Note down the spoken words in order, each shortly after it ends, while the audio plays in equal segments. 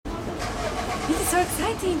This is so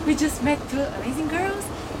exciting. We just met two amazing girls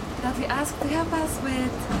that we asked to help us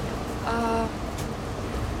with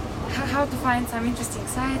how to find some interesting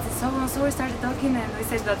sites and so on. So we started talking and we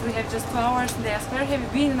said that we have just 2 hours, and they asked where have you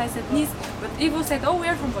been, and I said Nice, but Ivo said, oh, we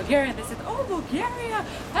are from Bulgaria, and they said, oh, Bulgaria,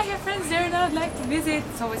 I have friends there and I would like to visit.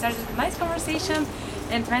 So we started a nice conversation,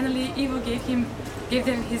 and finally Ivo gave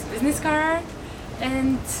them his business card,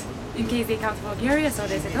 and in case they come to Bulgaria, so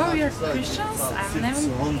they said, oh, you're Christians, I'm an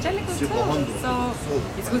evangelical too, so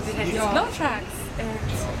it's good to have these glow tracks. And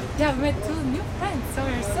yeah, we met two new friends, so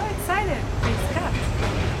we're so excited. Praise God.